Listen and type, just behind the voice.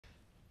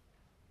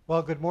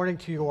Well, good morning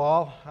to you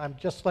all. I'm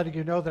just letting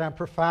you know that I'm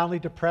profoundly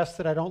depressed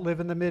that I don't live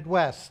in the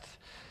Midwest.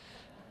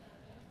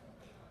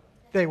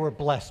 They were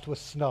blessed with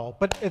snow,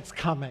 but it's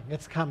coming,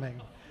 it's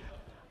coming.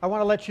 I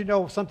want to let you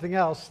know something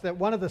else, that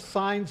one of the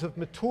signs of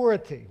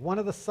maturity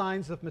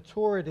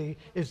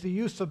is the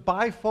use of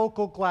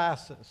bifocal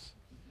glasses.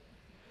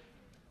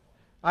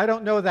 I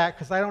don't know that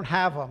because I don't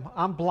have them.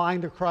 I'm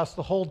blind across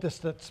the whole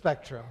distance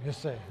spectrum, you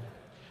see.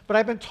 But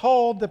I've been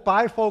told that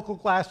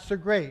bifocal glasses are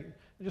great.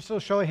 Just so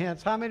show of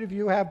hands, how many of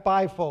you have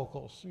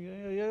bifocals?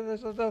 Yeah,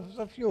 there's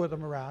a few of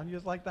them around,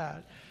 just like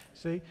that.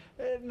 See?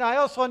 Now, I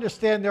also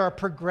understand there are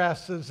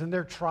progressives and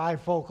there are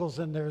trifocals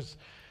and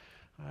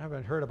I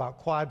haven't heard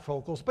about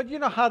quadfocals, but you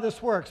know how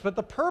this works. But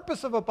the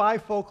purpose of a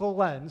bifocal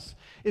lens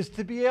is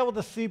to be able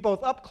to see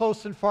both up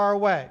close and far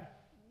away.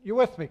 You're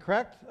with me,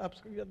 correct?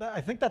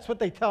 I think that's what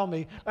they tell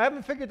me. I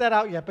haven't figured that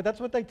out yet, but that's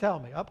what they tell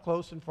me, up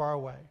close and far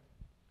away.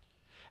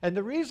 And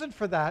the reason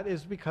for that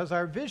is because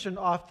our vision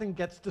often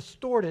gets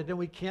distorted and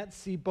we can't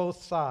see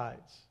both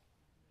sides.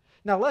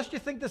 Now, lest you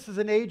think this is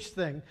an age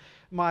thing,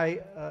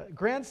 my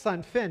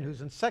grandson Finn,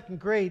 who's in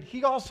second grade,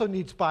 he also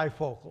needs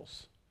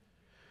bifocals.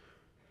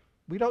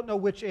 We don't know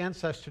which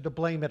ancestor to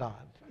blame it on,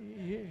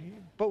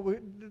 but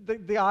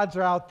the odds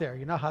are out there.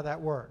 You know how that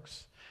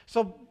works.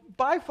 So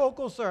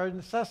bifocals are a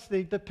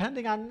necessity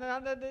depending on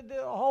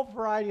a whole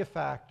variety of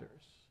factors.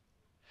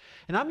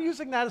 And I'm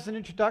using that as an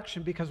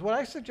introduction because what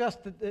I suggest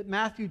that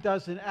Matthew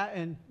does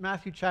in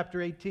Matthew chapter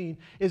 18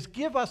 is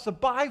give us a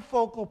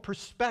bifocal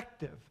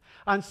perspective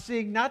on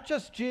seeing not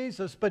just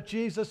Jesus, but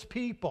Jesus'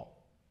 people.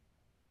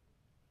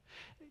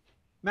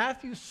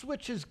 Matthew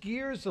switches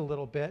gears a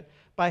little bit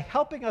by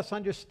helping us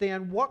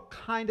understand what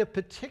kind of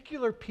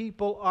particular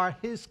people are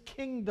his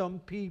kingdom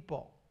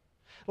people.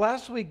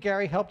 Last week,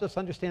 Gary helped us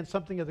understand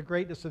something of the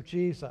greatness of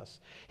Jesus.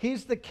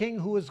 He's the king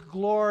who is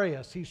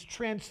glorious. He's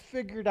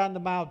transfigured on the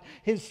mount.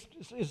 His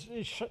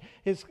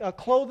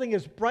clothing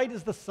is bright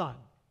as the sun.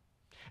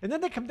 And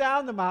then they come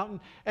down the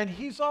mountain, and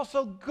he's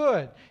also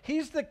good.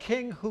 He's the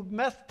king who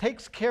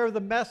takes care of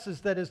the messes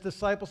that his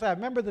disciples have.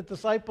 Remember, the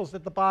disciples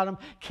at the bottom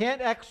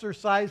can't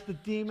exorcise the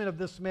demon of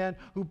this man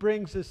who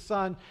brings his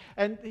son.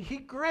 And he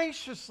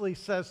graciously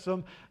says to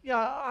them,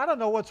 I don't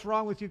know what's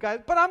wrong with you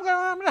guys, but I'm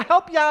going to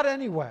help you out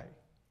anyway.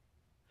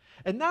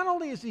 And not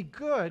only is he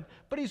good,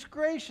 but he's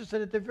gracious.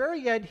 And at the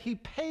very end, he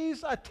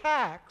pays a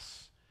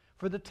tax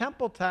for the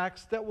temple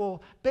tax that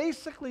will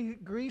basically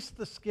grease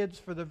the skids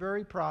for the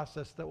very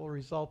process that will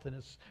result in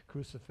his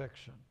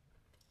crucifixion.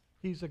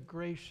 He's a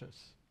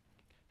gracious,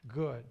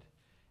 good,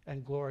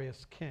 and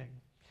glorious king.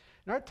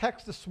 In our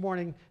text this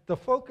morning, the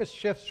focus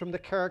shifts from the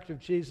character of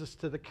Jesus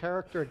to the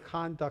character and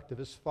conduct of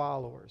his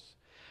followers.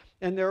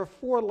 And there are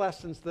 4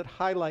 lessons that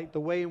highlight the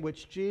way in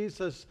which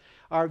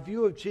our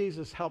view of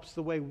Jesus helps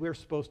the way we're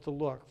supposed to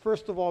look.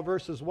 First of all,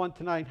 verses 1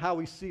 to 9, how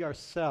we see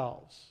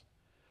ourselves.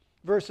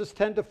 Verses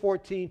 10 to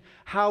 14,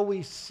 how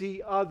we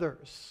see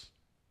others,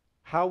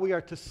 how we are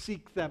to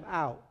seek them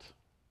out.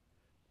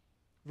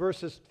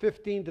 Verses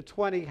 15 to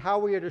 20, how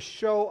we are to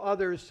show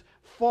others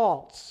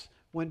faults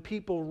when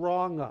people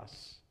wrong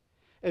us.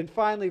 And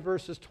finally,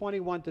 verses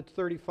 21 to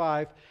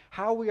 35,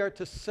 how we are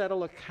to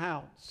settle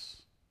accounts.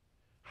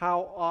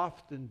 How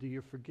often do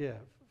you forgive?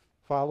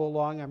 Follow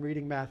along, I'm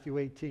reading Matthew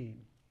 18.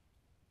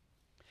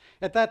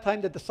 At that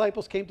time, the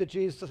disciples came to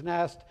Jesus and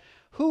asked,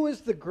 "Who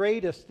is the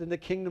greatest in the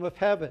kingdom of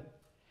heaven?"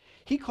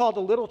 He called a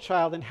little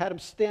child and had him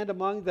stand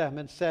among them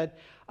and said,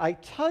 "I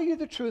tell you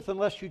the truth,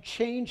 unless you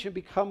change and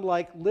become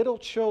like little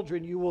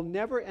children, you will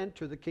never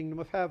enter the kingdom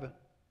of heaven.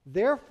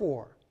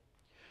 Therefore,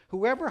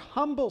 whoever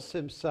humbles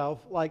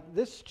himself like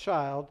this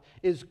child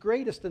is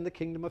greatest in the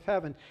kingdom of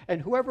heaven.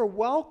 And whoever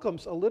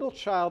welcomes a little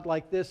child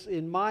like this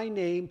in my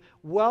name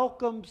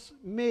welcomes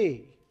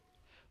me.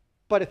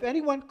 But if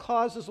anyone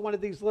causes one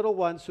of these little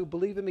ones who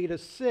believe in me to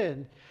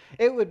sin,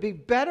 it would be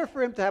better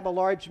for him to have a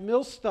large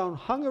millstone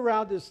hung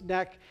around his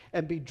neck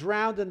and be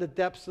drowned in the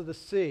depths of the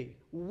sea.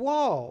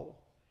 Woe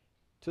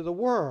to the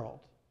world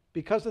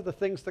because of the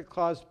things that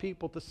cause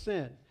people to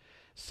sin.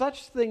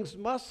 Such things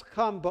must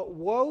come, but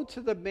woe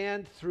to the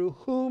man through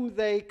whom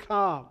they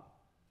come.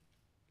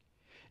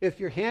 If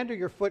your hand or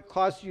your foot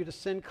causes you to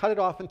sin, cut it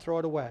off and throw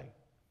it away.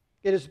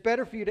 It is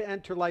better for you to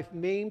enter life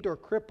maimed or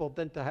crippled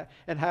than to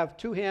have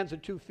 2 hands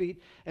and 2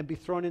 feet and be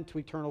thrown into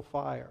eternal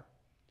fire.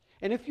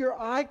 And if your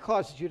eye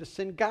causes you to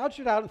sin, gouge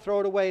it out and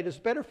throw it away. It is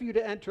better for you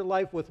to enter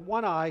life with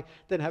 1 eye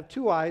than have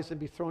 2 eyes and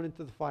be thrown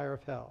into the fire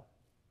of hell.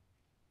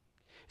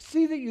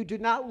 See that you do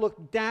not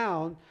look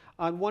down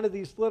on one of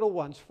these little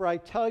ones, for I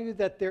tell you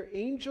that their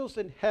angels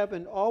in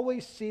heaven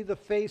always see the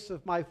face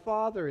of my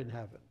Father in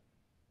heaven.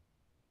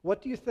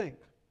 What do you think?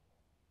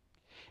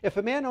 If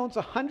a man owns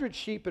 100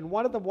 sheep and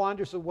one of them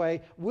wanders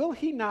away, will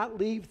he not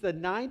leave the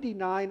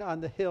 99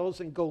 on the hills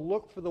and go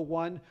look for the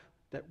one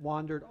that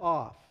wandered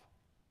off?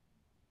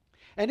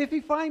 And if he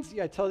finds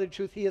you, I tell you the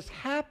truth, he is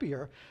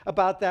happier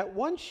about that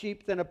one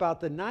sheep than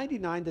about the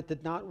 99 that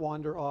did not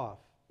wander off.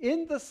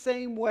 In the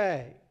same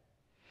way,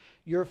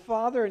 your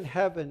Father in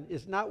heaven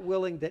is not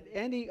willing that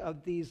any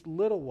of these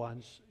little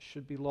ones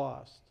should be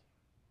lost.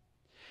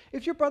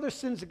 If your brother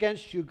sins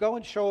against you, go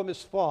and show him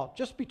his fault,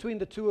 just between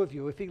the two of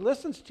you. If he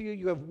listens to you,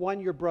 you have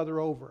won your brother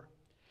over.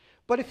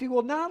 But if he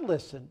will not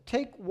listen,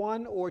 take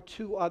one or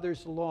two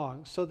others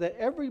along, so that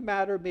every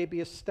matter may be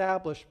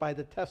established by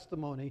the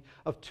testimony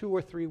of 2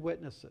 or 3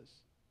 witnesses.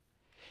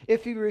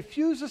 If he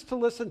refuses to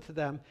listen to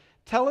them,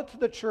 tell it to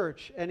the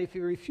church. And if he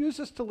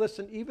refuses to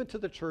listen even to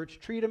the church,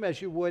 treat him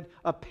as you would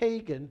a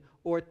pagan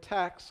or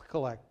tax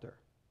collector.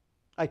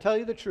 I tell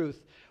you the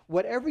truth,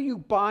 whatever you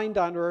bind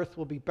on earth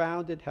will be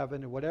bound in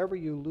heaven, and whatever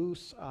you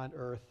loose on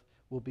earth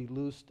will be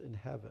loosed in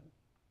heaven.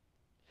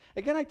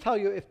 Again, I tell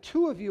you, if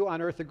 2 of you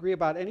on earth agree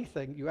about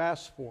anything you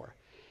ask for,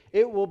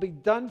 it will be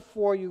done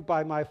for you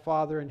by my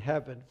Father in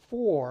heaven.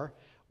 For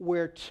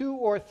where 2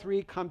 or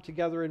 3 come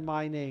together in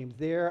my name,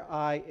 there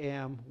I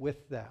am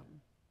with them.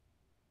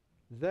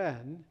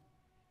 Then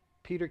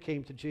Peter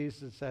came to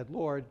Jesus and said,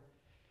 Lord,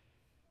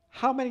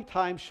 how many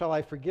times shall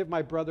I forgive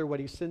my brother when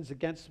he sins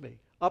against me?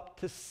 Up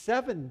to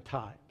 7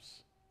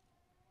 times.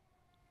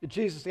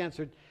 Jesus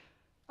answered,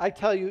 I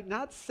tell you,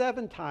 not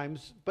 7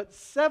 times, but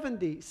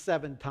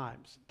 77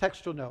 times.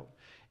 Textual note.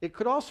 It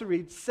could also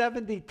read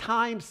 70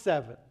 times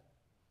 7.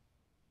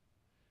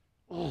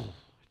 Oh,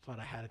 I thought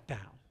I had it down,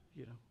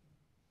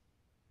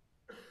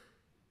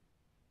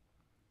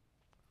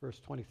 Verse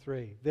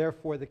 23,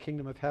 therefore the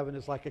kingdom of heaven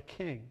is like a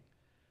king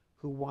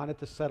who wanted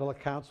to settle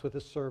accounts with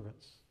his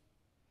servants.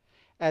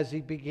 As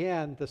he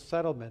began the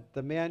settlement,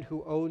 the man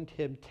who owed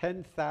him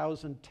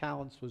 10,000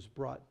 talents was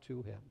brought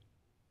to him.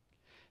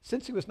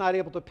 Since he was not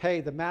able to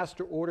pay, the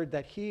master ordered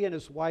that he and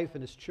his wife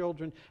and his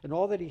children and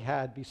all that he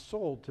had be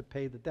sold to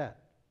pay the debt.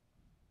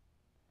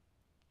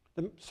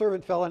 The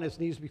servant fell on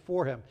his knees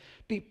before him.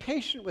 Be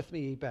patient with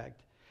me, he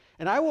begged,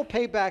 and I will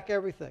pay back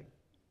everything.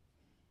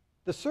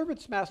 The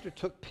servant's master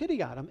took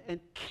pity on him and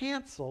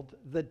canceled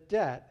the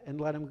debt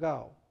and let him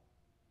go.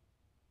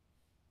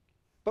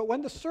 But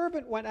when the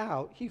servant went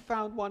out, he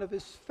found one of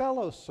his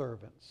fellow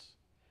servants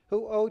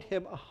who owed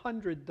him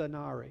 100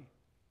 denarii.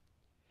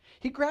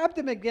 He grabbed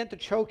him again to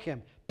choke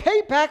him.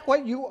 Pay back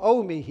what you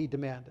owe me, he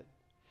demanded.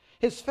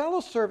 His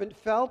fellow servant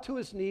fell to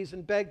his knees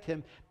and begged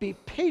him, be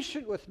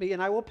patient with me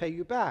and I will pay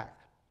you back.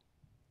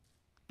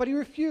 But he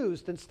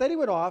refused. Instead, he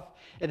went off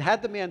and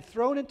had the man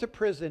thrown into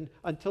prison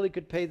until he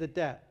could pay the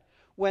debt.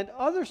 When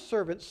other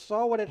servants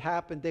saw what had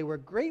happened, they were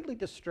greatly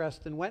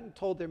distressed and went and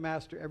told their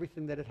master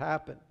everything that had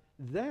happened.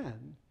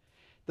 Then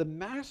the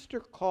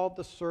master called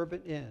the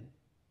servant in.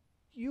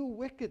 You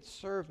wicked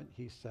servant,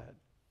 he said.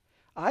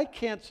 I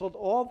canceled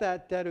all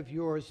that debt of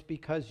yours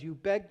because you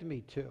begged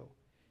me to.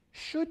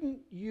 Shouldn't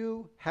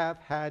you have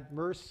had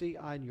mercy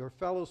on your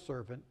fellow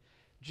servant,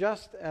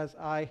 just as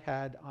I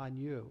had on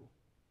you?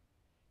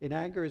 In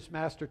anger, his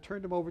master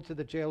turned him over to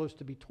the jailers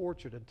to be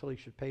tortured until he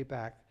should pay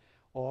back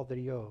all that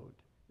he owed.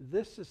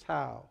 This is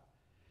how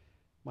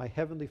my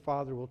heavenly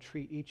Father will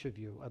treat each of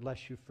you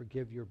unless you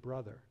forgive your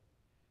brother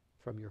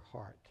from your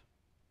heart.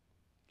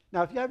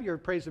 Now, if you have your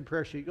praise and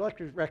prayer sheet, you'll like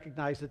to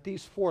recognize that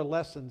these 4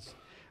 lessons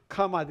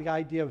come on the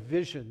idea of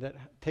vision that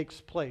takes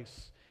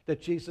place,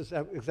 that Jesus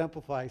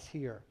exemplifies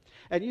here.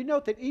 And you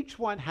note that each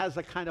one has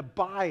a kind of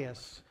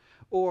bias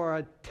or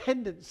a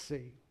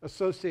tendency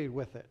associated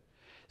with it.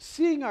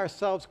 Seeing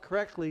ourselves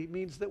correctly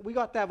means that we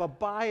ought to have a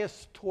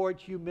bias toward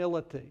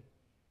humility.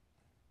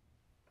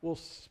 We'll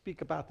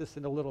speak about this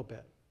in a little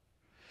bit.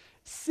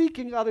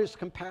 Seeking others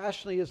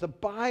compassionately is a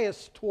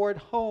bias toward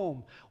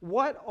home.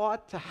 What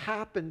ought to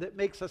happen that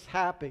makes us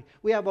happy?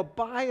 We have a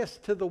bias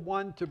to the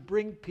one to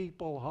bring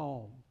people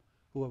home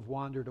who have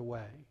wandered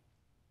away.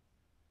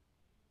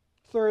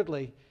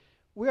 Thirdly,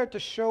 we are to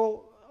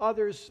show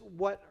others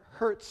what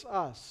hurts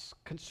us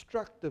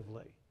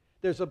constructively.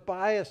 There's a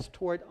bias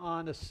toward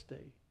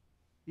honesty.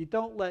 You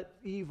don't let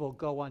evil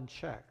go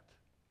unchecked.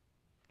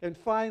 And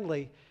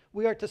finally,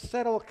 we are to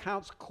settle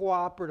accounts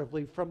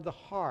cooperatively from the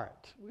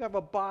heart. We have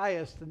a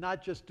bias to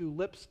not just do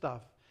lip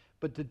stuff,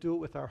 but to do it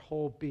with our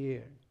whole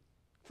being.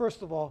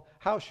 First of all,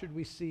 how should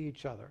we see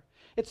each other?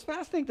 It's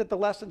fascinating that the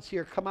lessons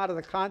here come out of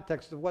the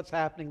context of what's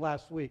happening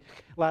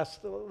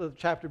the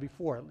chapter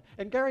before.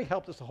 And Gary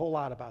helped us a whole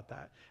lot about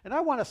that. And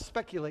I want to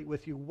speculate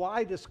with you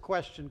why this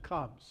question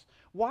comes.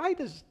 Why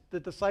does the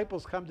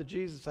disciples come to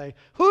Jesus and say,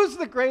 who's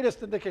the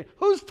greatest in the kingdom?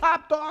 Who's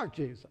top dog,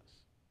 Jesus?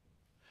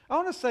 I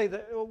want to say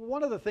that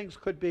one of the things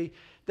could be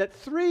that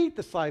 3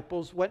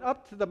 disciples went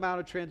up to the Mount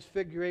of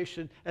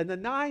Transfiguration and the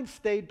 9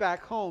 stayed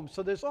back home.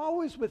 So there's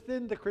always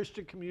within the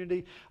Christian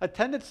community a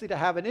tendency to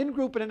have an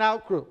in-group and an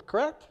out-group,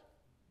 correct?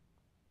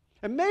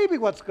 And maybe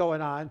what's going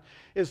on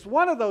is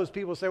one of those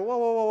people say,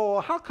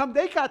 whoa, how come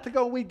they got to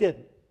go and we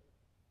didn't?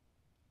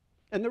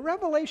 And the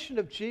revelation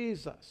of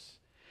Jesus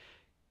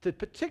to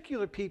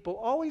particular people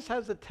always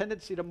has a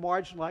tendency to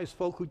marginalize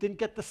folk who didn't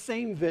get the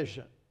same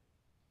vision.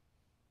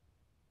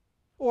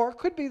 Or it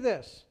could be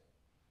this.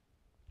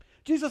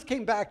 Jesus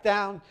came back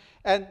down,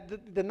 and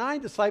the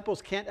 9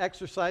 disciples can't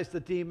exorcise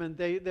the demon.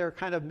 They're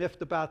kind of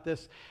miffed about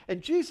this.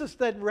 And Jesus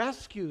then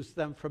rescues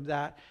them from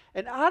that.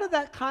 And out of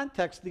that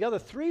context, the other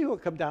 3 who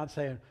come down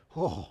saying,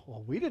 oh,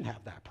 well, we didn't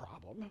have that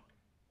problem.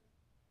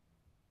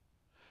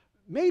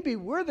 maybe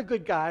we're the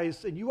good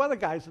guys and you other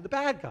guys are the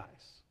bad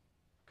guys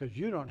because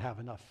you don't have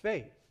enough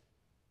faith.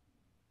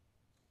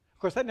 Of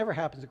course, that never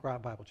happens at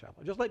Ground Bible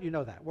Chapel. Just let you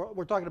know that.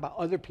 We're talking about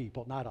other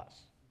people, not us.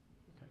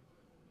 Okay?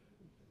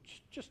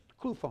 Just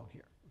clue phone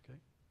here. Okay?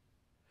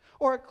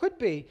 Or it could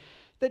be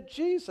that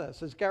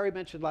Jesus, as Gary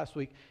mentioned last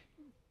week,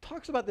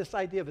 talks about this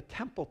idea of a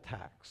temple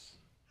tax.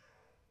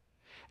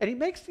 And he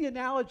makes the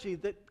analogy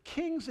that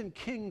kings and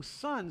kings'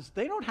 sons,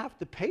 they don't have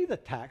to pay the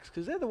tax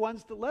because they're the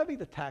ones that levy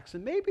the tax.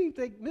 And maybe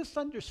they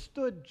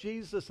misunderstood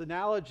Jesus'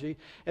 analogy.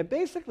 And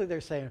basically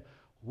they're saying,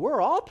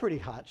 we're all pretty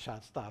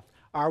hotshot stuff.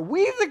 Are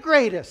we the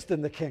greatest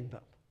in the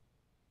kingdom?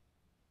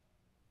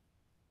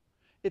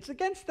 It's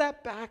against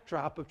that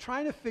backdrop of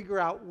trying to figure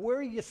out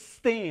where you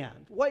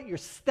stand, what your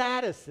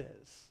status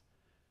is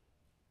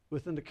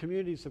within the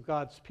communities of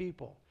God's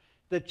people,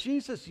 that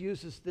Jesus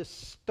uses this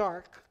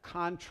stark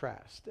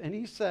contrast. And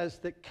he says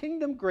that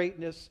kingdom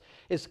greatness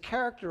is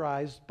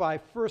characterized by,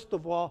 first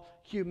of all,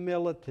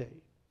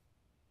 humility.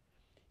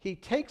 He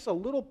takes a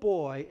little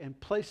boy and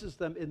places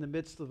them in the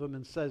midst of them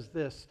and says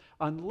this,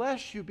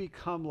 unless you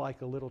become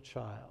like a little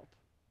child,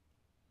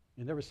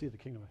 you'll never see the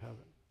kingdom of heaven.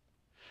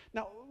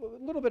 Now,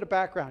 a little bit of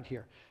background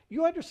here.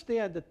 You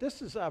understand that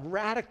this is a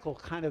radical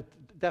kind of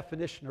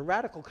definition, a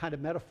radical kind of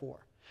metaphor.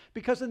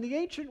 Because in the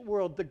ancient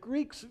world, the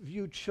Greeks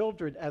viewed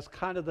children as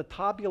kind of the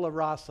tabula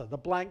rasa, the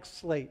blank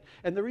slate.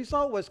 And the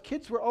result was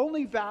kids were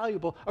only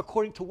valuable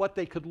according to what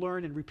they could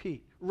learn and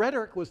repeat.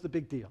 Rhetoric was the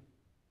big deal.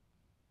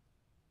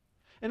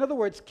 In other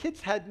words,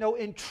 kids had no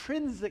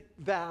intrinsic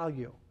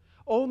value,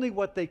 only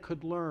what they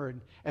could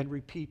learn and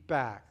repeat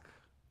back.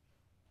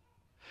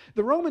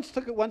 The Romans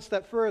took it one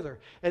step further,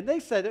 and they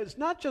said it's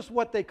not just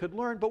what they could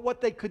learn, but what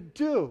they could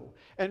do.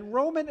 And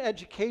Roman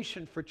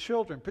education for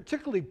children,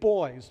 particularly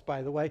boys,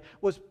 by the way,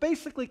 was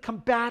basically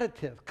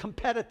combative,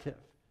 competitive.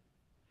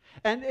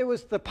 And it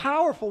was the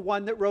powerful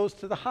one that rose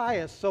to the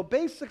highest. So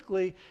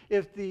basically,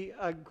 if the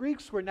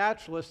Greeks were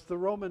naturalists, the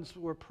Romans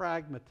were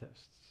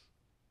pragmatists.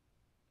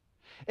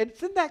 And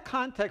it's in that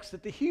context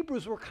that the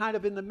Hebrews were kind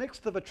of in the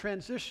midst of a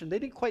transition. They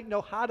didn't quite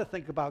know how to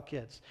think about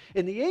kids.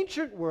 In the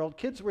ancient world,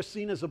 kids were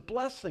seen as a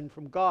blessing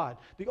from God.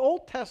 The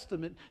Old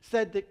Testament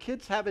said that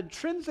kids have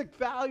intrinsic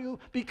value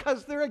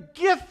because they're a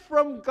gift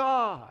from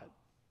God.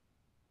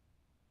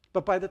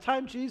 But by the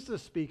time Jesus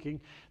is speaking,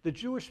 the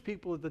Jewish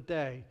people of the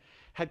day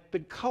had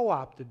been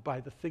co-opted by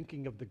the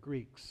thinking of the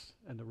Greeks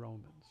and the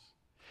Romans.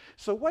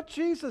 So what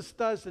Jesus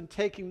does in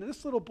taking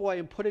this little boy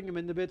and putting him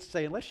in the midst,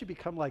 saying, unless you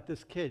become like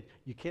this kid,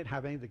 you can't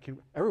have anything.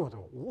 Everyone's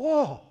going,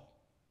 whoa.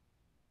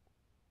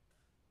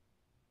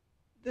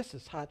 This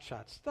is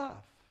hotshot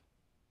stuff.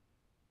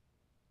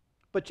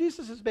 But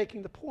Jesus is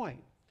making the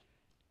point.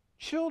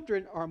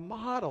 Children are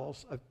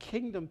models of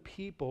kingdom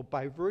people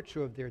by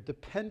virtue of their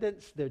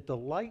dependence, their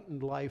delight in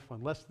life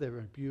unless they're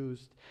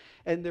abused,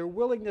 and their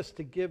willingness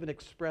to give and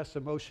express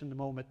emotion in the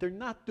moment. They're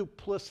not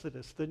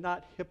duplicitous. They're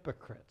not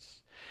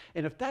hypocrites.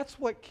 And if that's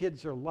what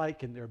kids are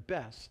like in their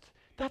best,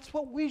 that's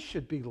what we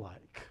should be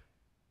like.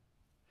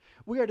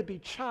 We are to be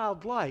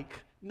childlike,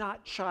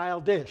 not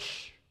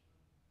childish.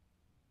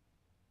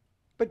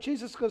 But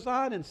Jesus goes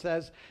on and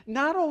says,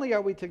 not only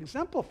are we to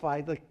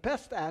exemplify the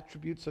best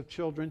attributes of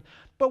children,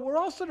 but we're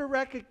also to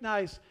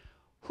recognize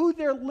who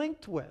they're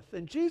linked with.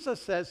 And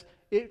Jesus says,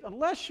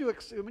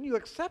 when you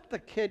accept the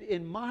kid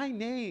in my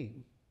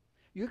name,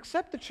 you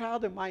accept the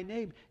child in my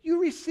name,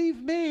 you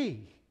receive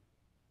me.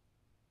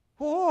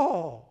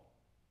 Whoa.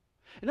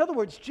 In other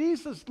words,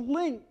 Jesus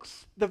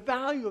links the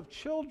value of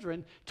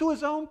children to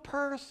his own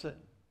person.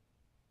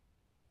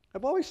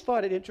 I've always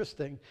thought it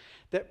interesting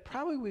that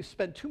probably we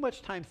spend too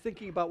much time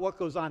thinking about what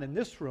goes on in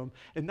this room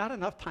and not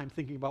enough time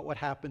thinking about what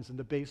happens in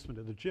the basement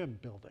of the gym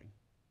building.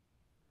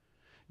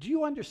 Do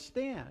you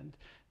understand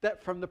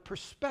that from the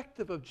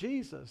perspective of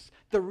Jesus,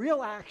 the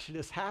real action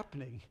is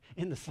happening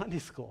in the Sunday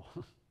school?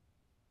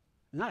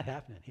 Not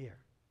happening here.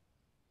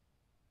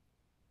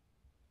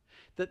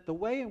 That the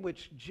way in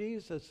which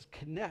Jesus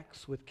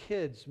connects with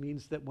kids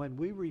means that when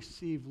we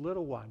receive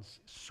little ones,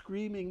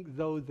 screaming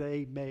though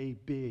they may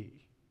be,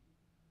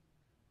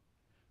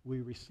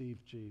 we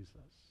receive Jesus.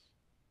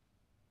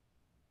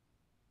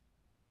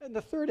 And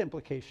the third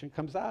implication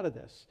comes out of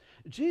this.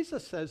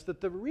 Jesus says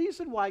that the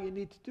reason why you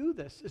need to do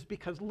this is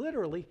because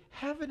literally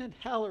heaven and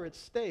hell are at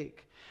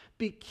stake.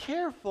 Be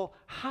careful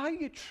how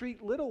you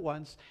treat little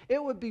ones.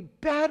 It would be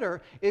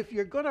better if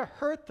you're going to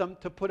hurt them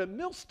to put a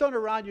millstone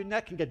around your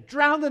neck and get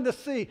drowned in the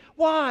sea.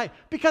 Why?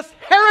 Because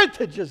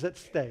heritage is at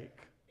stake.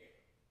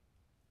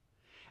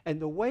 And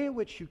the way in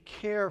which you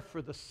care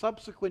for the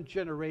subsequent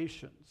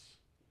generations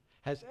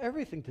has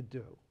everything to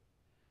do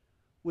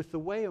with the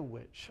way in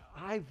which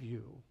I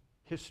view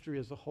history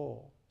as a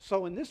whole.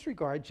 So in this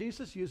regard,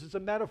 Jesus uses a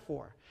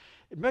metaphor.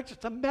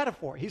 It's a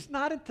metaphor. He's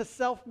not into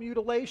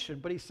self-mutilation,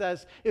 but he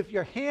says, if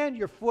your hand,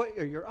 your foot,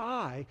 or your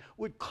eye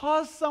would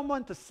cause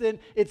someone to sin,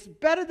 it's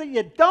better that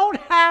you don't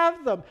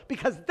have them,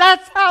 because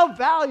that's how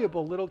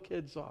valuable little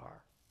kids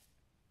are.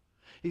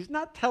 He's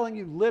not telling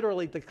you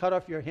literally to cut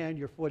off your hand,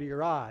 your foot, or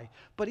your eye,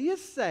 but he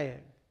is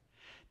saying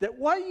that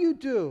what you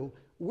do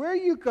where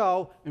you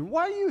go and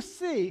what you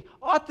see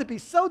ought to be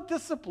so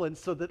disciplined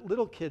so that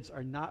little kids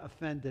are not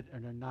offended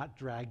and are not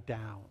dragged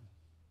down.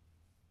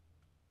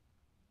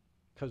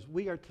 Because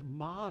we are to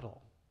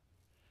model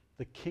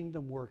the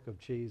kingdom work of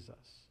Jesus.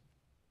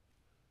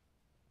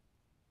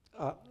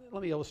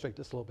 Let me illustrate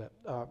this a little bit.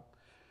 A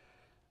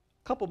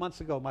couple months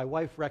ago, my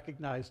wife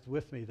recognized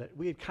with me that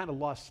we had kind of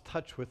lost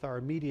touch with our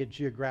immediate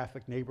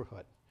geographic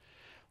neighborhood.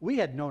 We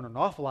had known an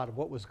awful lot of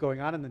what was going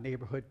on in the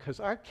neighborhood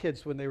because our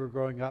kids, when they were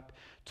growing up,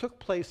 took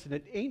place in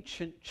an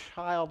ancient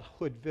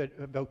childhood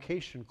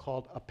vocation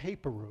called a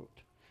paper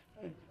route.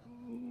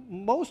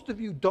 Most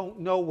of you don't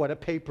know what a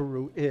paper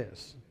route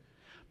is,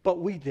 but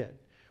we did.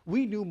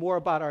 We knew more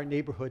about our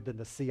neighborhood than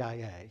the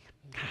CIA.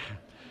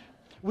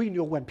 We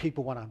knew when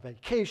people went on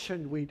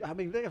vacation.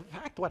 In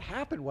fact, what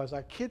happened was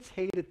our kids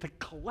hated to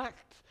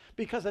collect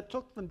because it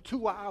took them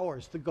 2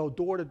 hours to go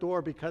door to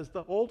door because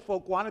the old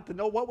folk wanted to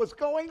know what was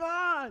going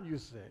on, you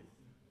see.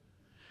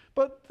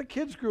 But the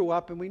kids grew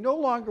up, and we no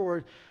longer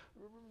were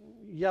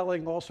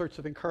yelling all sorts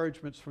of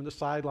encouragements from the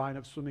sideline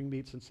of swimming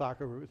meets and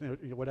soccer,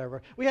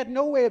 whatever. We had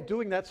no way of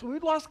doing that, so we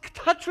lost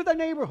touch with our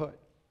neighborhood.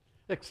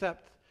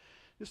 Except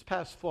this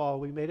past fall,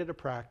 we made it a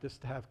practice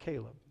to have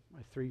Caleb,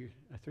 my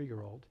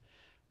three-year-old,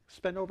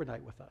 spend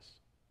overnight with us.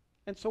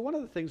 And so one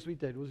of the things we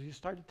did was we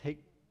started to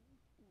take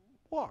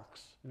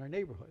walks in our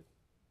neighborhood.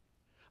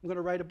 I'm going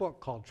to write a book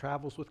called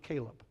Travels with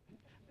Caleb.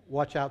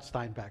 Watch out,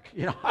 Steinbeck.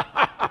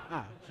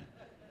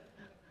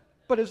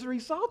 But as a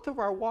result of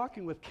our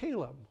walking with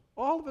Caleb,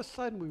 all of a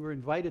sudden we were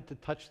invited to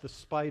touch the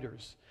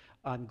spiders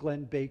on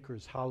Glenn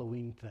Baker's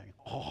Halloween thing.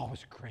 Oh, it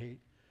was great.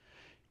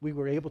 We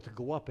were able to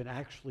go up and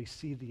actually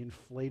see the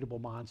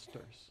inflatable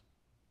monsters.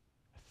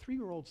 A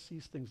 3-year-old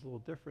sees things a little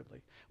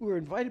differently. We were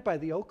invited by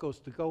the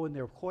Okos to go in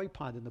their koi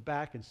pond in the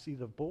back and see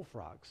the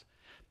bullfrogs.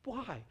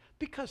 Why?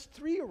 Because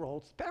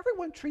 3-year-olds,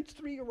 everyone treats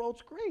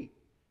 3-year-olds great.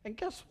 And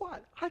guess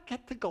what? I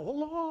get to go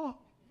along.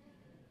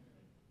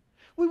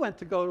 We went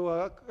to go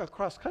to a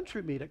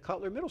cross-country meet at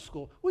Cutler Middle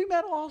School. We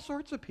met all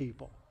sorts of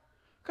people.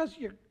 Because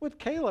you're with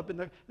Caleb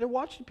and they're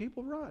watching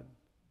people run.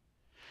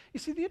 You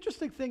see, the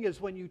interesting thing is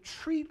when you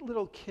treat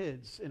little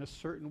kids in a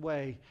certain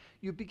way,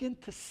 you begin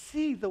to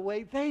see the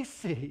way they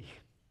see.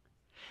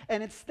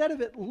 And instead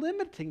of it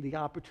limiting the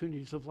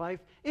opportunities of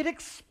life, it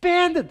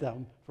expanded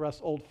them for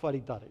us old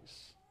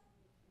fuddy-duddies.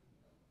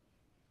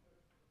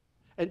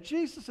 And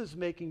Jesus is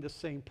making the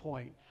same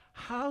point.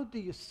 How do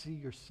you see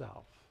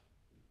yourself?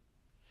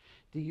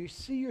 Do you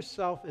see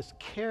yourself as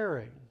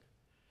caring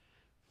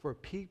for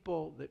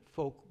people that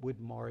folk would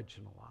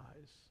marginalize?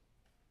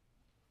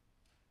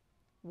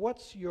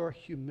 What's your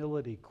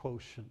humility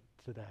quotient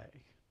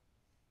today?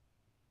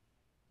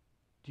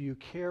 Do you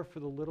care for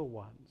the little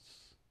ones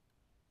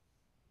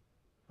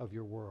of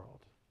your world?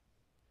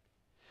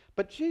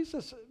 But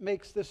Jesus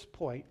makes this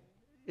point.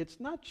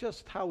 It's not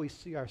just how we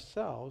see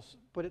ourselves,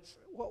 but it's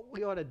what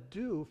we ought to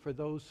do for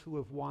those who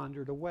have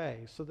wandered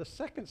away. So the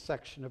second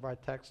section of our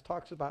text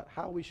talks about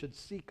how we should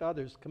seek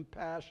others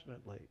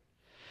compassionately.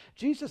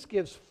 Jesus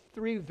gives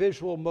 3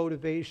 visual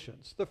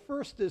motivations. The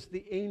first is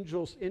the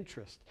angel's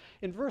interest.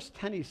 In verse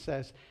 10 he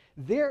says,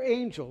 their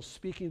angels,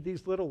 speaking of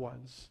these little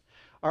ones,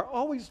 are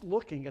always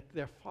looking at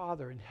their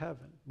Father in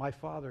heaven, my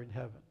Father in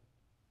heaven.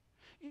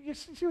 You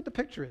see what the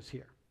picture is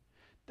here.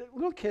 The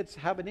little kids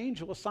have an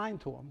angel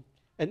assigned to them,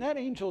 and that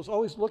angel is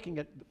always looking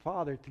at the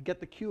Father to get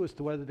the cue as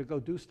to whether to go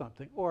do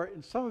something. Or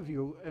in some of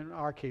you, in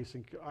our case,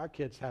 our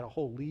kids had a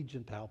whole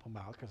legion to help them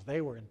out because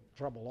they were in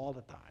trouble all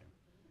the time.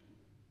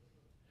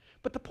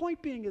 But the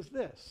point being is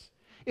this.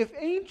 If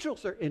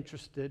angels are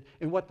interested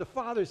in what the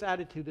Father's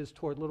attitude is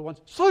toward little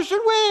ones, so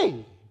should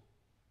we.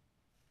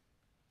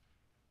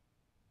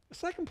 The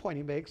second point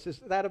he makes is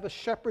that of a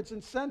shepherd's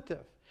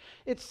incentive.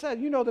 It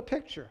said, you know the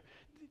picture.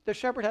 The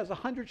shepherd has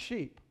 100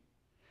 sheep.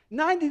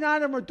 99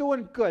 of them are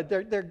doing good.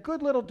 They're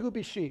good little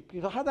doobie sheep.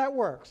 You know how that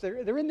works.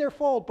 They're in their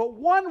fold, but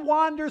one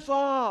wanders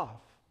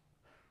off.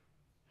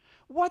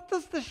 What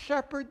does the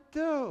shepherd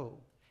do?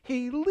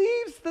 He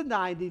leaves the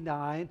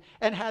 99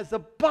 and has a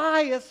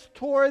bias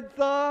toward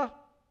the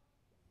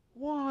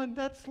one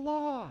that's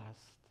lost.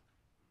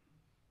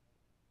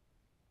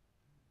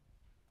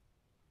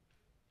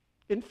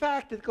 In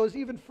fact, it goes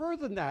even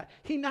further than that.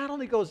 He not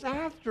only goes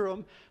after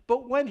him,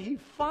 but when he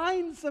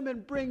finds him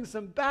and brings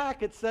him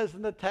back, it says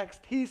in the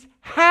text, he's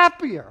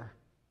happier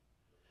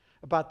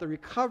about the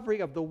recovery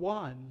of the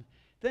one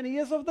than he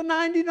is of the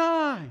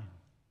 99.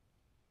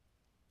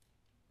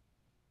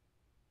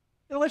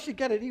 Unless you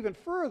get it even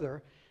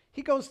further,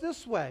 he goes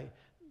this way.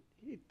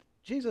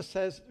 Jesus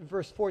says in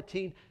verse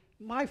 14,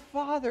 my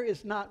Father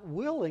is not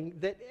willing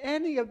that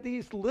any of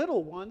these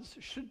little ones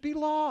should be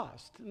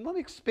lost. And let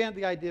me expand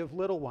the idea of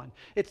little one.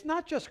 It's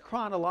not just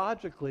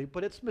chronologically,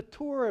 but it's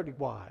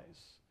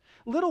maturity-wise.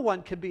 Little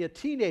one could be a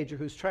teenager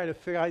who's trying to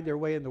find their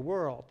way in the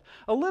world.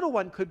 A little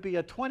one could be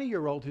a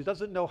 20-year-old who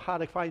doesn't know how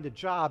to find a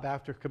job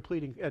after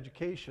completing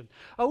education.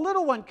 A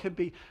little one could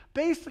be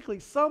basically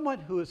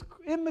someone who is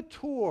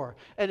immature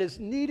and is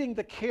needing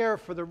the care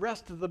for the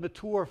rest of the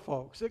mature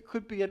folks. It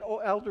could be an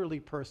elderly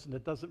person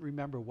that doesn't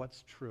remember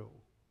what's true.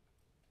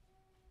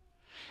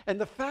 And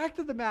the fact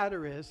of the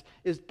matter is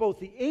both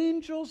the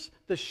angels,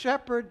 the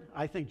shepherd,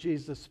 I think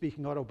Jesus is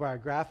speaking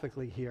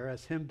autobiographically here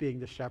as him being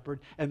the shepherd,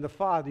 and the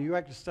Father, you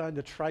understand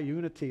the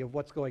triunity of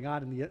what's going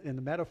on in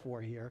the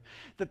metaphor here,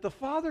 that the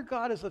Father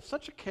God is of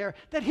such a care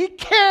that he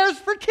cares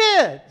for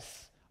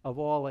kids of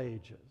all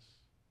ages.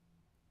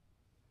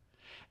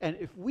 And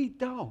if we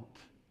don't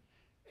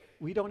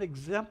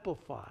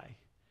exemplify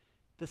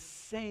the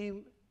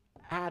same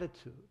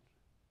attitude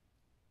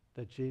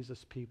that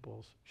Jesus'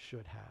 peoples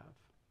should have.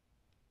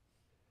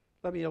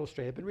 Let me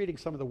illustrate. I've been reading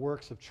some of the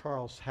works of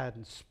Charles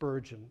Haddon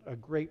Spurgeon, a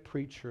great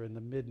preacher in the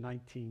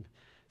mid-19th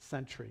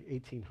century,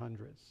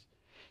 1800s.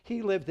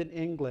 He lived in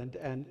England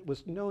and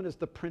was known as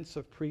the Prince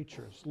of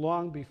Preachers.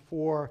 Long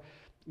before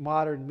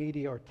modern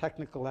media or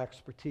technical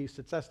expertise,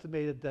 it's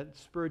estimated that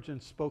Spurgeon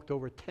spoke to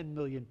over 10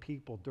 million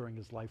people during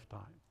his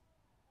lifetime.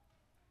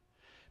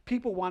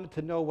 People wanted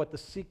to know what the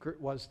secret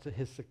was to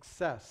his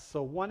success.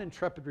 So one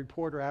intrepid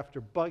reporter,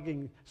 after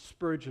bugging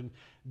Spurgeon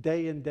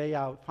day in, day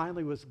out,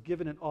 finally was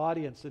given an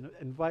audience and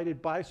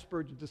invited by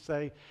Spurgeon to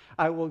say,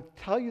 I will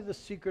tell you the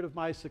secret of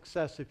my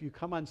success if you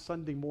come on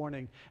Sunday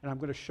morning and I'm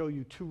going to show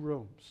you 2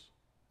 rooms.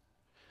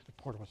 The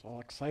reporter was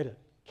all excited,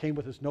 came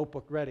with his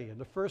notebook ready. And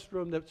the first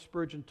room that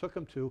Spurgeon took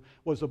him to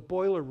was a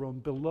boiler room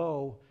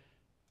below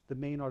the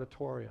main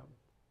auditorium.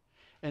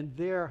 And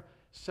there,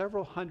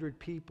 several hundred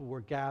people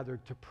were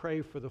gathered to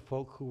pray for the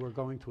folk who were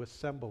going to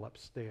assemble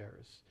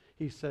upstairs.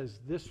 He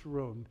says, this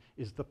room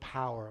is the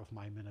power of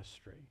my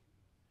ministry.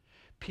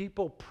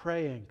 People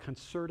praying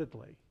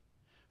concertedly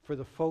for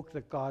the folk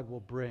that God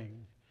will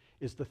bring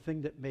is the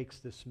thing that makes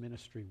this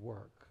ministry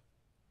work.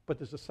 But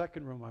there's a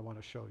second room I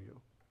want to show you.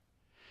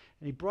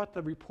 And he brought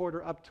the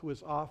reporter up to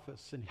his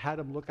office and had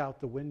him look out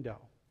the window.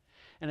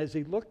 And as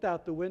he looked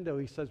out the window,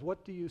 he says,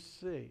 what do you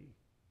see?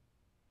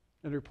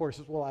 And the reporter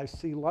says, well, I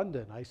see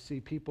London. I see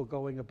people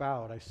going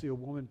about. I see a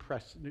woman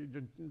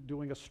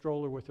doing a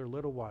stroller with her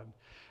little one.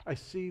 I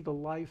see the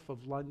life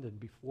of London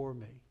before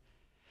me.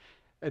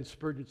 And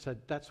Spurgeon said,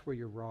 that's where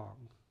you're wrong.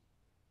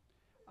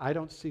 I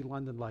don't see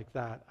London like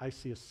that. I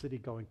see a city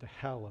going to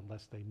hell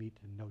unless they meet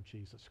and know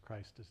Jesus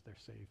Christ as their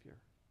Savior.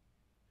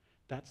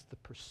 That's the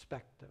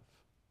perspective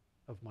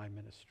of my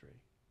ministry.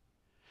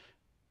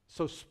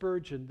 So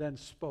Spurgeon then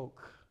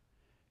spoke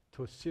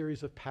to a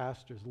series of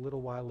pastors a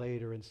little while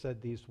later and said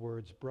these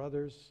words,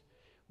 brothers,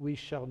 we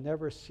shall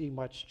never see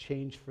much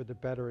change for the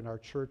better in our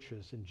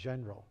churches in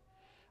general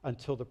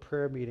until the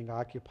prayer meeting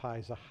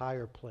occupies a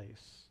higher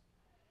place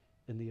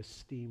in the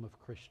esteem of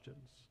Christians.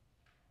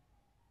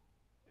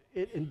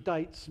 It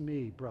indicts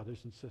me, brothers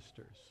and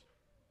sisters.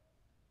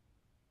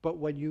 But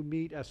when you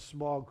meet as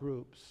small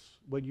groups,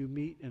 when you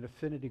meet in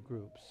affinity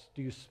groups,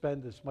 do you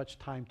spend as much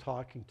time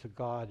talking to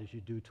God as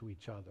you do to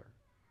each other?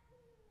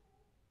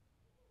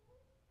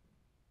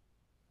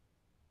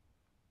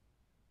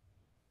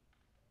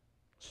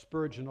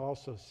 Spurgeon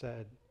also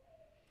said,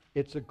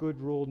 it's a good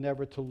rule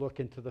never to look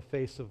into the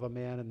face of a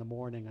man in the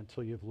morning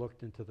until you've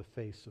looked into the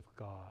face of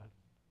God.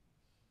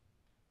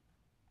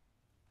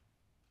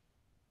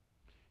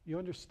 You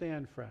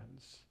understand,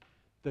 friends,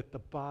 that the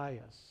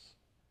bias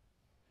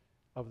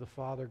of the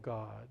Father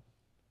God,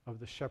 of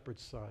the Shepherd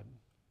Son,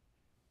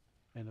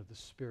 and of the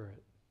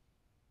Spirit,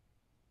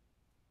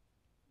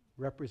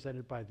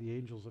 represented by the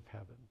angels of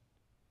heaven,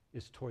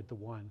 is toward the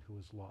one who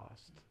is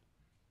lost,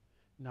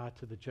 not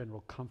to the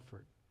general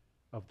comfort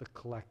of the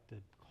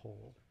collected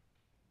whole.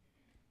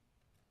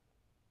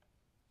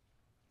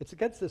 It's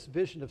against this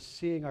vision of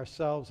seeing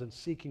ourselves and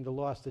seeking the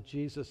lost that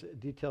Jesus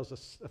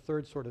details a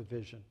third sort of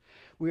vision.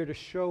 We are to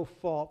show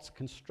faults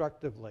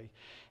constructively.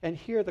 And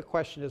here the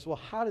question is, well,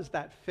 how does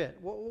that fit?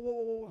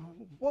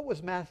 What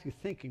was Matthew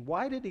thinking?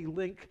 Why did he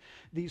link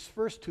these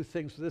first 2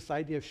 things with this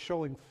idea of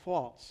showing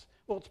faults?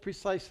 Well, it's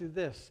precisely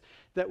this,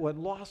 that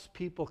when lost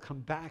people come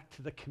back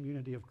to the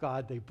community of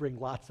God, they bring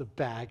lots of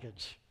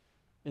baggage.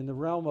 In the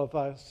realm of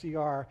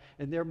CR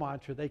and their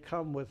mantra, they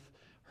come with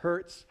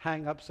hurts,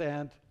 hang-ups,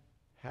 and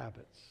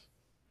habits.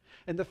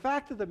 And the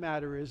fact of the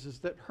matter is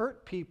that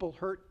hurt people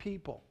hurt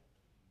people.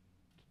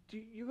 Do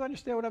you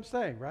understand what I'm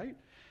saying, right?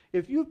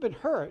 If you've been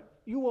hurt,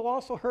 you will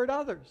also hurt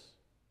others.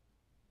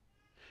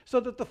 So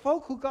that the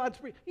folk who God's...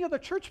 the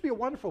church would be a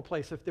wonderful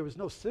place if there was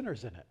no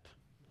sinners in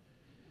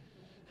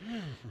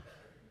it.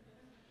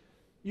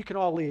 You can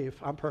all leave.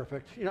 I'm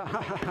perfect.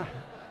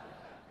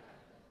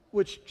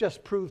 Which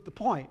just proved the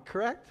point,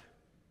 correct?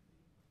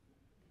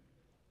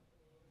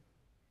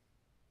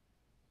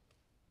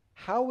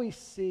 How we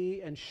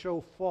see and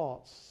show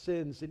faults,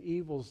 sins, and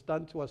evils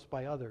done to us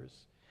by others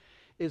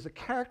is a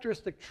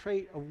characteristic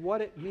trait of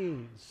what it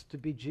means to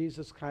be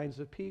Jesus' kinds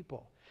of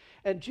people.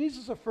 And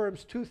Jesus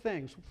affirms 2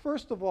 things.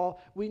 First of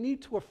all, we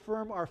need to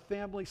affirm our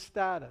family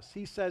status.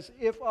 He says,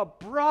 if a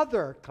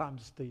brother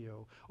comes to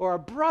you or a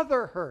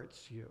brother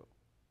hurts you,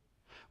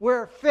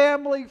 we're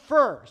family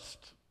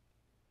first.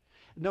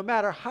 No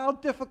matter how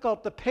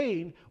difficult the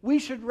pain, we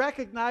should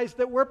recognize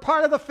that we're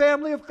part of the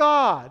family of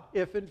God,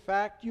 if in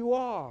fact you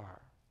are.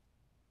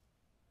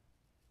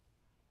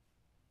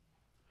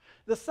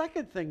 The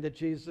second thing that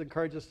Jesus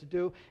encourages us to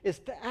do is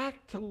to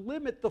act to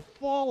limit the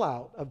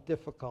fallout of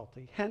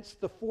difficulty, hence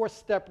the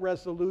 4-step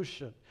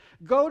resolution.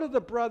 Go to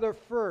the brother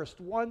first,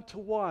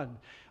 one-to-one.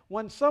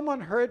 When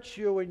someone hurts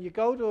you and you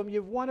go to them,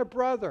 you've won a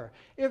brother.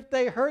 If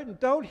they hurt and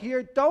don't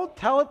hear, don't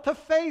tell it to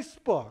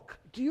Facebook.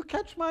 Do you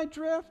catch my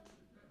drift?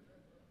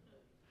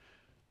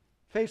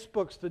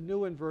 Facebook's the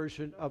new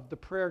inversion of the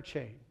prayer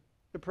chain.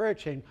 The prayer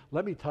chain,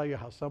 let me tell you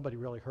how somebody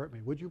really hurt me.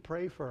 Would you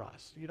pray for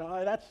us?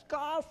 That's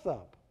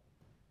gossip.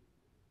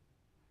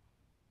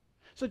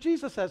 So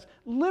Jesus says,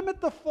 limit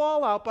the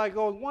fallout by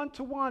going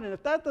one-to-one. And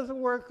if that doesn't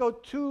work, go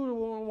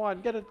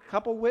 2-to-1. Get a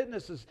couple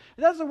witnesses. If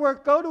it doesn't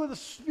work, go to the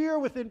sphere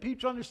within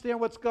people to understand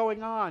what's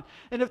going on.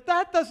 And if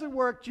that doesn't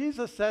work,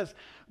 Jesus says,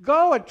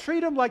 go and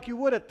treat them like you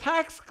would a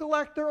tax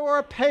collector or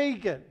a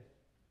pagan.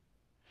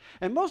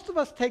 And most of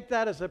us take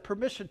that as a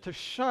permission to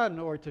shun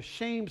or to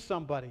shame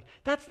somebody.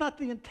 That's not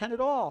the intent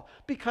at all.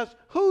 Because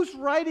who's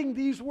writing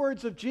these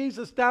words of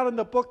Jesus down in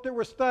the book that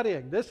we're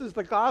studying? This is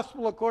the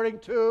gospel according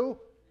to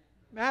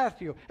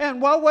Matthew.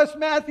 And what was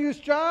Matthew's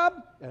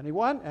job?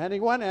 Anyone?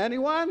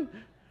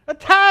 A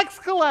tax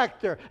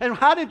collector. And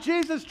how did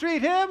Jesus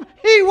treat him?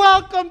 He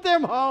welcomed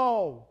him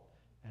home.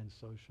 And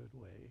so should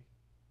we.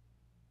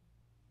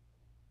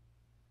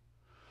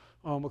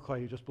 Oh, McCoy,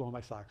 you're just blowing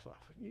my socks off.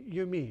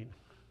 You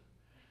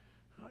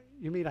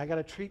mean I got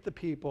to treat the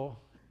people?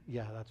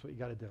 Yeah, that's what you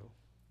got to do.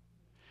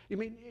 You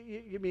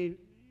mean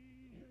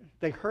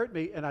they hurt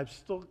me and I've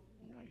still,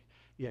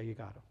 yeah, you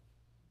got to.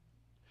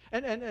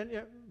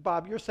 And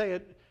Bob, you're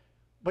saying,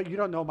 but you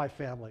don't know my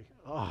family.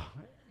 Oh,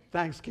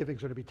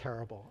 Thanksgiving's going to be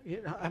terrible.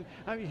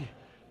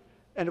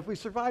 And if we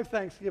survive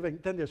Thanksgiving,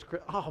 then there's,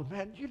 oh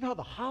man,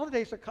 the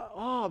holidays are coming.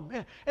 Oh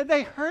man, and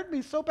they hurt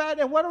me so bad.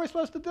 And what are we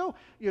supposed to do?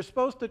 You're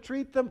supposed to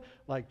treat them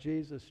like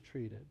Jesus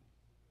treated.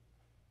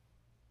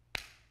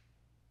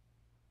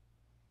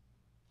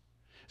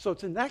 So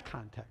it's in that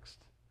context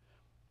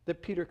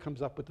that Peter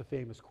comes up with the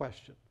famous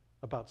question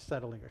about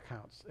settling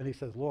accounts. And he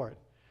says, Lord,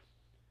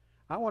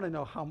 I want to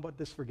know what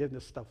this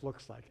forgiveness stuff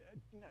looks like.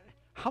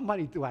 How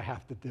many do I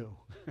have to do?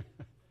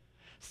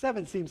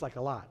 7 seems like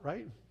a lot,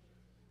 right?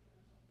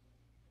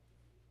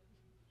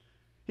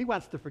 He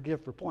wants to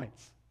forgive for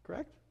points,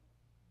 correct?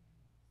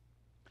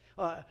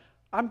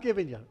 I'm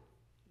giving you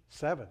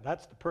 7.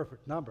 That's the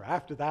perfect number.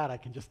 After that, I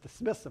can just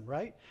dismiss them,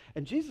 right?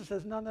 And Jesus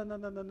says, no.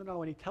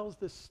 And he tells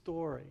this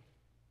story.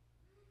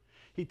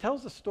 He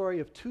tells the story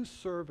of 2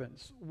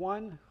 servants,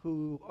 one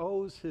who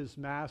owes his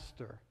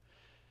master.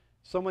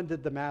 Someone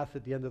did the math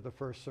at the end of the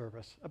first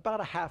service,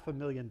 about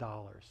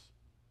 $500,000.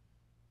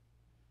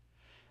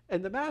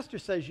 And the master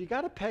says, you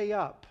got to pay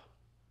up.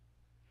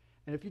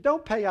 And if you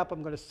don't pay up,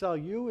 I'm going to sell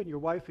you and your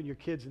wife and your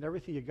kids and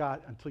everything you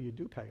got until you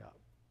do pay up.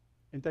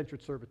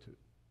 Indentured servitude.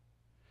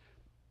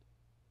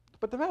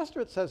 But the master,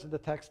 it says in the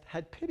text,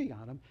 had pity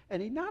on him.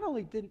 And he not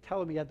only didn't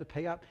tell him he had to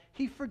pay up,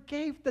 he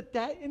forgave the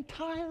debt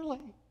entirely.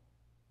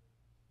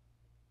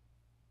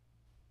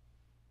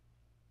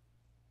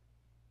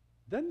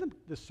 Then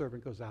the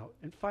servant goes out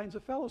and finds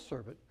a fellow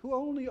servant who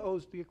only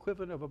owes the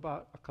equivalent of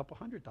about a couple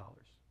 $100.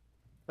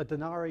 A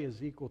denarii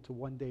is equal to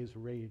 1 day's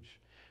wage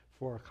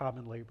for a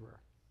common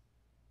laborer.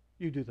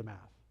 You do the math.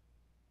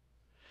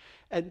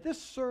 And this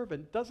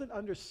servant doesn't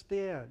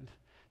understand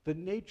the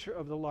nature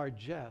of the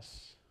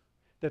largesse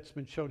that's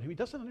been shown him. He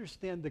doesn't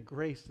understand the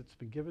grace that's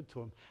been given to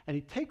him. And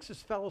he takes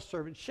his fellow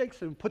servant,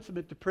 shakes him, and puts him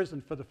into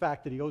prison for the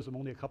fact that he owes him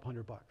only a couple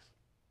 $100.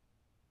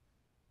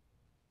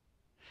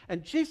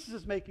 And Jesus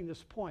is making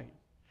this point.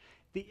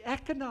 The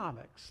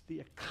economics, the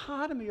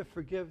economy of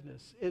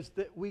forgiveness is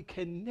that we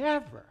can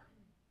never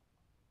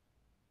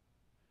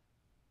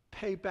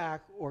pay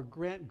back or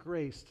grant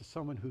grace to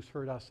someone who's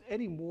hurt us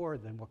any more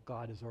than what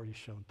God has already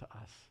shown to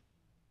us.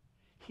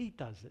 He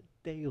does it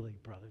daily,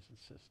 brothers and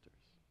sisters.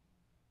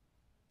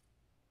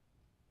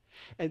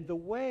 And the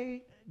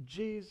way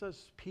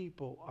Jesus'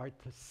 people are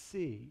to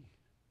see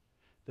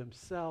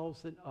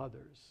themselves and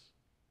others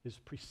is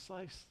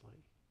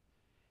precisely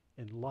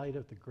in light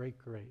of the great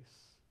grace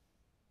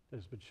that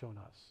has been shown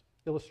us.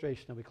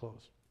 Illustration, and we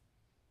close.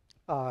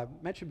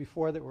 Mentioned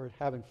before that we're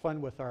having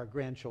fun with our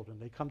grandchildren.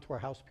 They come to our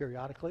house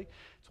periodically.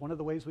 It's one of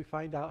the ways we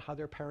find out how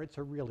their parents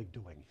are really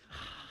doing.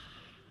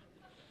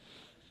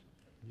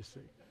 You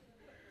see.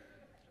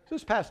 So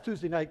this past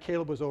Tuesday night,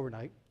 Caleb was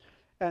overnight,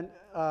 and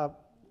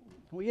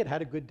we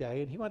had a good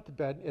day, and he went to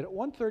bed, and at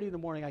 1:30 in the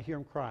morning, I hear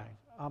him crying.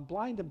 I'm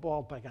blind and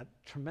bald, but I got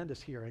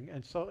tremendous hearing,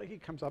 and so he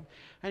comes up,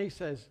 and he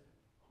says,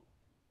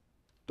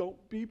 "Don't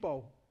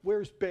Bebo,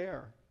 where's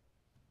Bear?"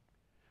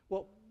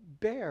 Well,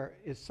 Bear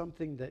is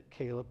something that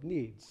Caleb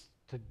needs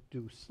to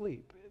do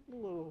sleep. A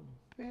little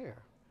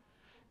bear.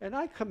 And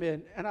I come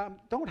in, and I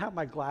don't have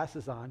my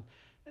glasses on,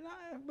 and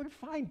I'm going to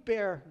find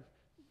Bear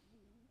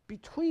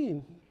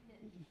between,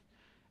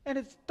 and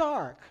it's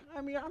dark.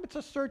 I mean, it's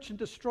a search and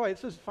destroy.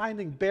 This is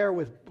finding Bear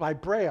by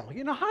Braille.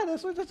 You know how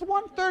this is? It's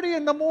 1:30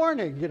 in the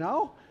morning, you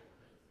know?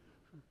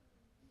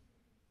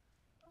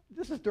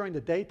 This is during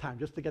the daytime,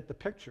 just to get the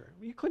picture.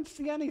 You couldn't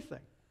see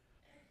anything.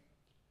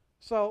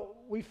 So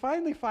we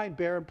finally find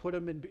Bear and put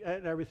him in,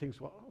 and everything's,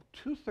 well,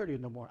 2:30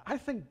 in the morning. I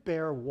think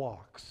Bear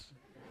walks.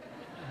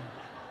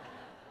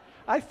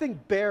 I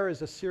think Bear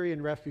is a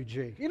Syrian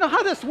refugee. You know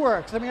how this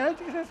works. I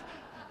mean,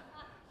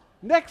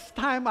 next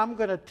time I'm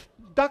going to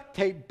duct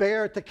tape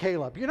Bear to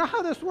Caleb. You know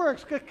how this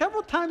works. A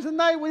couple times a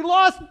night we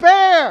lost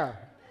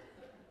Bear.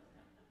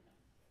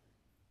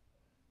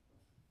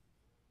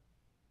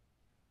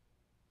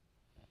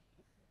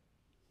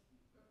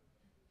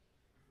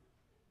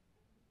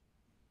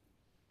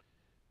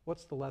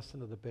 What's the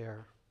lesson of the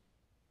bear?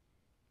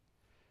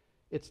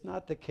 It's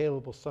not that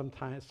Caleb will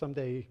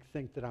someday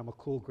think that I'm a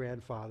cool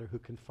grandfather who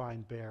can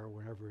find Bear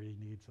wherever he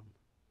needs him.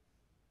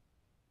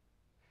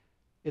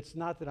 It's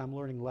not that I'm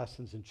learning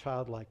lessons in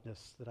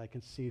childlikeness that I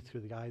can see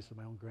through the eyes of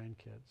my own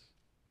grandkids.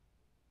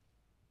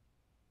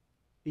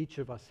 Each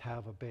of us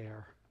have a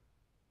bear.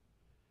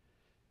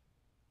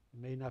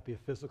 It may not be a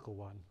physical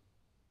one.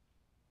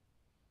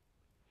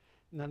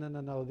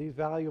 No. The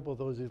valuable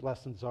those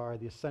lessons are,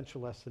 the essential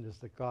lesson is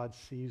that God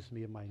sees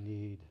me in my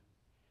need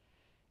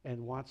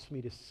and wants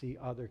me to see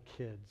other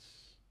kids,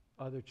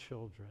 other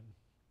children,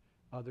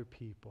 other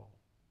people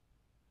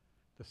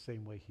the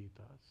same way he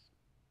does.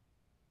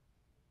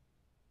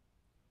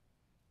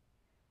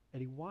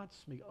 And he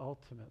wants me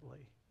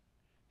ultimately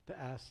to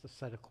ask a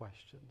set of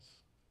questions.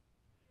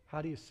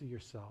 How do you see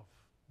yourself?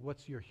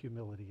 What's your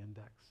humility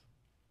index?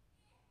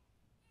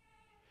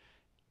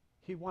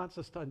 He wants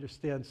us to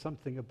understand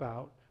something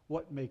about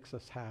what makes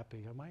us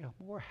happy. Am I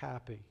more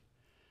happy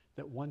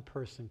that one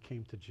person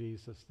came to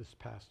Jesus this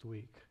past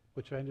week,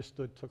 which I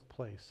understood took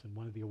place in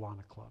one of the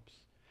Awana clubs?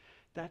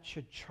 That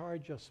should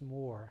charge us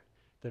more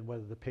than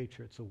whether the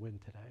Patriots will win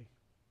today.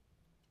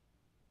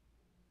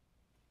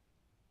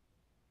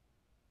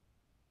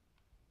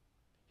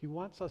 He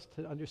wants us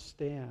to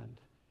understand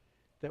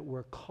that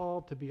we're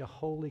called to be a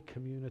holy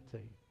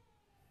community,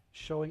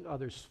 showing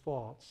others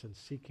faults and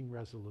seeking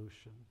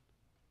resolution.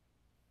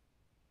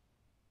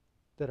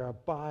 That our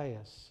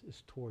bias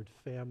is toward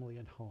family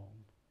and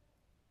home.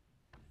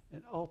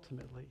 And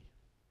ultimately,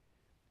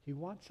 he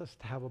wants us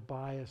to have a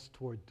bias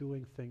toward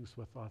doing things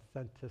with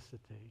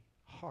authenticity,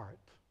 heart,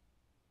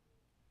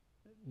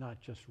 not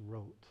just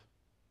rote.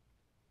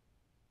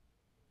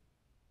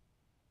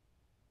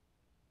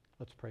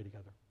 Let's pray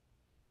together.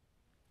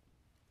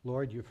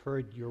 Lord, you've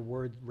heard your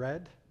word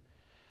read.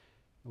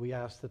 We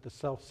ask that the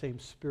self-same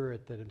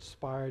Spirit that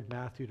inspired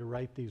Matthew to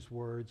write these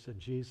words and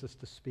Jesus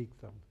to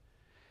speak them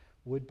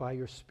would by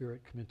your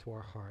Spirit come into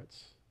our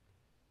hearts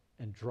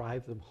and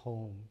drive them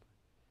home,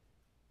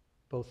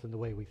 both in the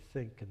way we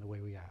think and the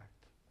way we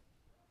act.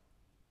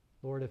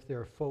 Lord, if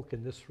there are folk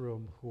in this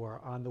room who are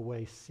on the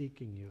way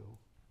seeking you,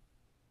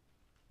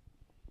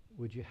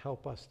 would you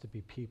help us to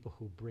be people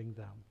who bring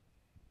them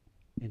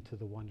into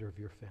the wonder of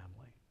your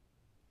family?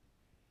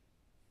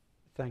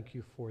 Thank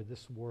you for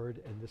this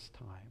word and this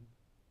time.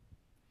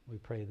 We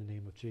pray in the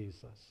name of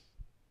Jesus,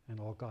 and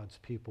all God's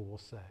people will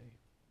say,